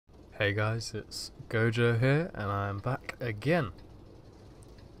Hey guys, it's Gojo here, and I'm back again,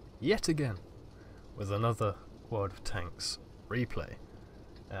 yet again, with another World of Tanks replay.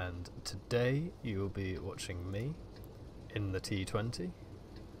 And today you will be watching me in the T20.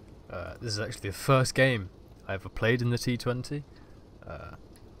 This is actually the first game I ever played in the T20. I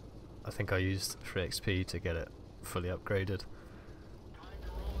think I used 3 XP to get it fully upgraded.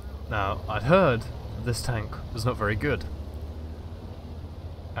 Now, I'd heard that this tank was not very good,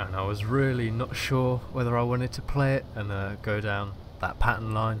 and I was really not sure whether I wanted to play it and go down that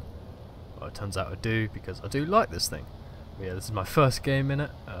pattern line. Well, it turns out I do, because I do like this thing. But yeah, this is my first game in it.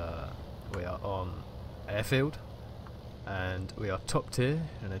 We are on airfield, and we are top tier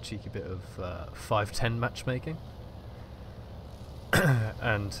in a cheeky bit of 5-10 matchmaking.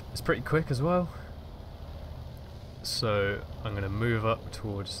 And it's pretty quick as well. So I'm going to move up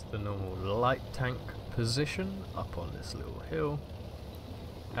towards the normal light tank position up on this little hill.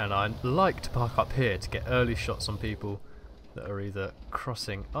 And I like to park up here to get early shots on people that are either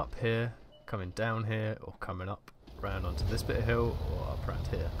crossing up here, coming down here, or coming up round onto this bit of hill, or up around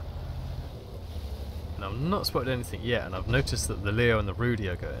here. And I've not spotted anything yet, and I've noticed that the Leo and the Rudy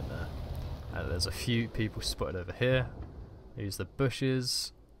are going there. And there's a few people spotted over here. Use the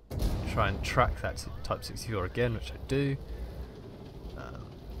bushes, try and track that Type 64 again, which I do.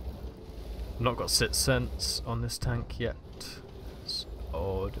 I've not got sit sense on this tank yet.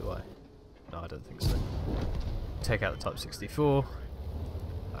 Or do I? No, I don't think so. Take out the Type 64.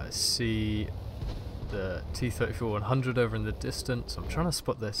 I see the T-34-100 over in the distance. I'm trying to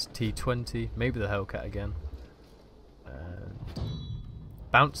spot this T-20, maybe the Hellcat again. And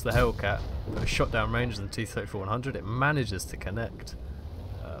bounce the Hellcat, put a shot down range of the T-34-100. It manages to connect.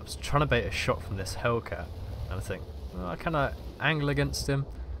 I was trying to bait a shot from this Hellcat, and I think, well, I kind angle against him.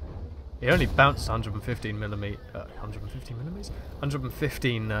 He only bounced 115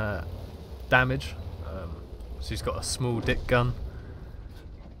 damage. So he's got a small dick gun.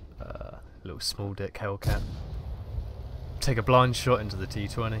 Little small dick Hellcat. Take a blind shot into the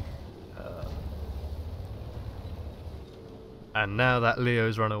T20. And now that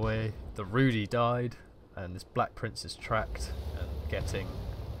Leo's run away, the Rudy died, and this Black Prince is tracked and getting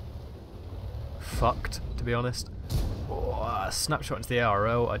fucked, to be honest. Oh, a snapshot into the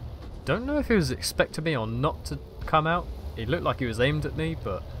ARL. I don't know if he was expecting me or not to come out. It looked like he was aimed at me,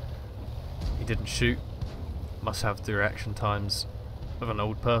 but he didn't shoot. Must have the reaction times of an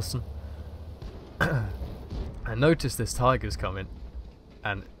old person. I noticed this tiger's coming,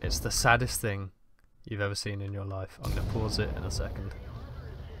 and it's the saddest thing you've ever seen in your life. I'm going to pause it in a second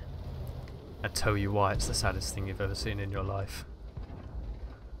and tell you why it's the saddest thing you've ever seen in your life.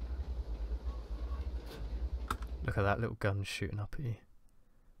 Look at that little gun shooting up at you.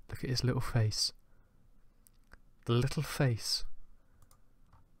 Look at his little face. The little face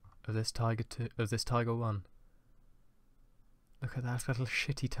of this Tiger 2, of this Tiger 1. Look at that little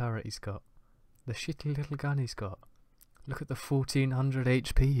shitty turret he's got. The shitty little gun he's got. Look at the 1400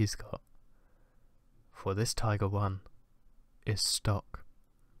 HP he's got. For this Tiger 1 is stock.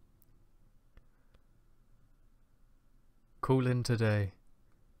 Call in today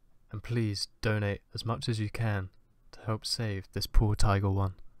and please donate as much as you can to help save this poor Tiger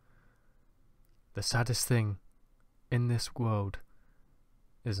 1. The saddest thing in this world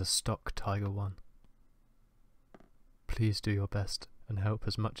is a stock Tiger 1. Please do your best and help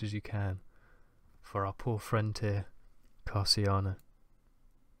as much as you can for our poor friend here, Carciano.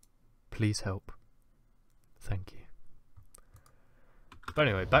 Please help. Thank you. But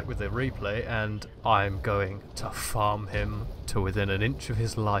anyway, back with the replay, and I'm going to farm him to within an inch of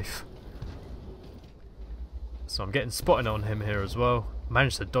his life. So I'm getting spotted on him here as well.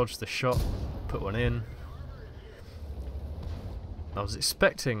 Managed to dodge the shot, put one in. I was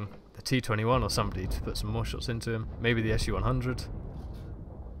expecting the T21 or somebody to put some more shots into him. Maybe the SU-100.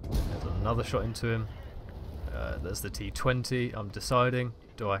 There's another shot into him. There's the T20. I'm deciding,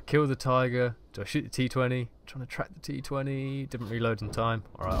 do I kill the Tiger? Do I shoot the T20? Trying to track the T20. Didn't reload in time.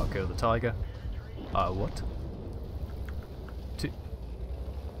 Alright, I'll kill the Tiger. What?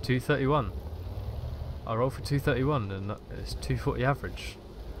 231. I roll for 231 and it's 240 average.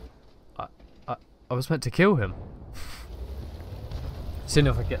 I was meant to kill him. Seeing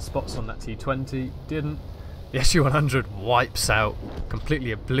if I get spots on that T20. Didn't. The SU-100 wipes out,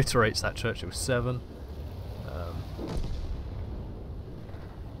 completely obliterates that Churchill 7.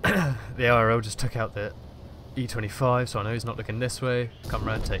 The ARL just took out the E25, so I know he's not looking this way. Come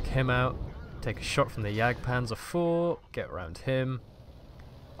around, take him out. Take a shot from the Jagdpanzer 4. Get around him.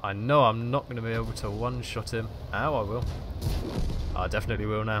 I know I'm not going to be able to one-shot him. Ow, I will. I definitely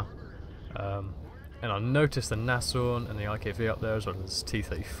will now. And I noticed the Nashorn and the IKV up there as well as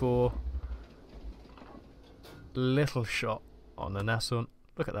T34. Little shot on the Nashorn.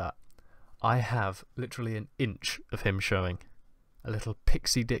 Look at that. I have literally an inch of him showing. A little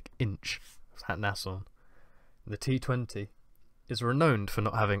pixie dick inch of that Nashorn. The T20 is renowned for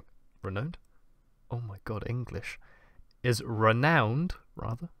not having... Renowned? Oh my god, English. Is renowned,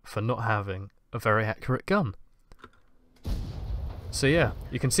 rather, for not having a very accurate gun. So yeah,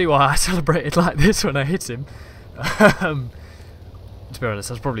 you can see why I celebrated like this when I hit him. To be honest,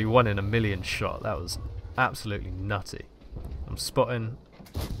 that's probably 1 in a million shot. That was absolutely nutty. I'm spotting,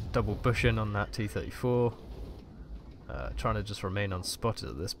 double bushing on that T34. Trying to just remain unspotted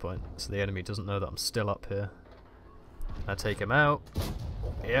at this point, so the enemy doesn't know that I'm still up here. I take him out.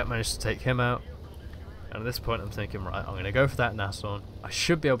 Yeah, managed to take him out. And at this point I'm thinking, right, I'm going to go for that Nashorn. I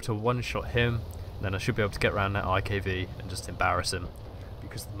should be able to one-shot him, and then I should be able to get around that IKV and just embarrass him.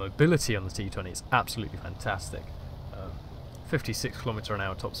 Because the mobility on the T20 is absolutely fantastic. 56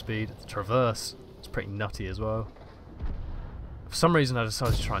 km/h top speed. The traverse is pretty nutty as well. For some reason I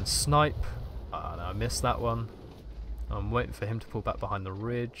decided to try and snipe. And I missed that one. I'm waiting for him to pull back behind the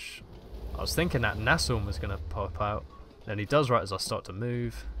ridge. I was thinking that Nashorn was going to pop out. Then he does right as I start to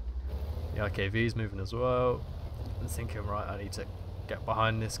move. The IKV is moving as well. I'm thinking, right, I need to get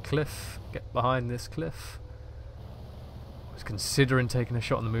behind this cliff. Get behind this cliff. I was considering taking a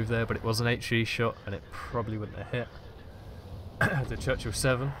shot on the move there, but it was an HE shot and it probably wouldn't have hit. The Churchill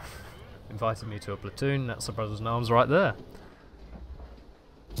 7 invited me to a platoon. That's the Brothers in Arms right there.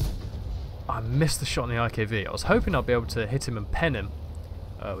 I missed the shot on the IKV. I was hoping I'd be able to hit him and pen him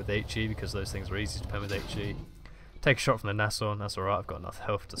with HE, because those things are easy to pen with HE. Take a shot from the Nashorn, that's alright, I've got enough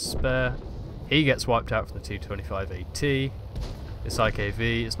health to spare. He gets wiped out from the 225 AT. This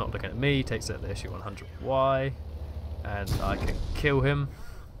IKV is not looking at me, takes out the SU-100Y, and I can kill him.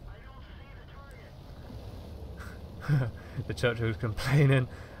 The Churchill was complaining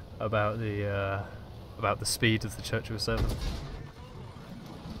about the speed of the Churchill 7.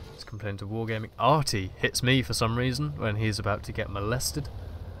 He's complaining to Wargaming. Artie hits me for some reason when he's about to get molested.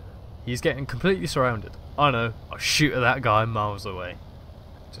 He's getting completely surrounded. I know, I'll shoot at that guy miles away.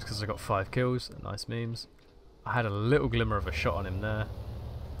 Just because I got 5 kills, nice memes. I had a little glimmer of a shot on him there.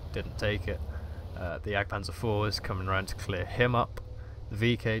 Didn't take it. The Jagdpanzer 4 is coming around to clear him up.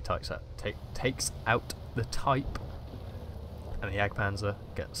 The VK takes out the Type. And the Jagdpanzer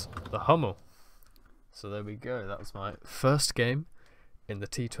gets the Hummel. So there we go, that was my first game in the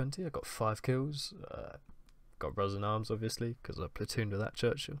T20. I got 5 kills. Got Brothers in Arms obviously, because I platooned with that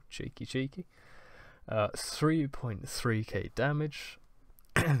Churchill. Cheeky cheeky. 3.3k damage.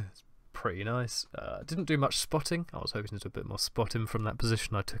 It's pretty nice. Didn't do much spotting. I was hoping to do a bit more spotting from that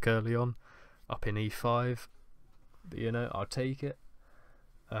position I took early on, up in E5. But you know, I'll take it.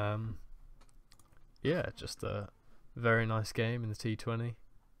 Yeah, just a very nice game in the T20.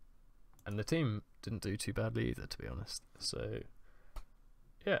 And the team didn't do too badly either, to be honest. So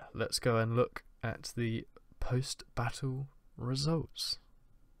yeah, let's go and look at the post-battle results.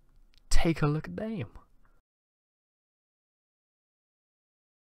 Take a look at them.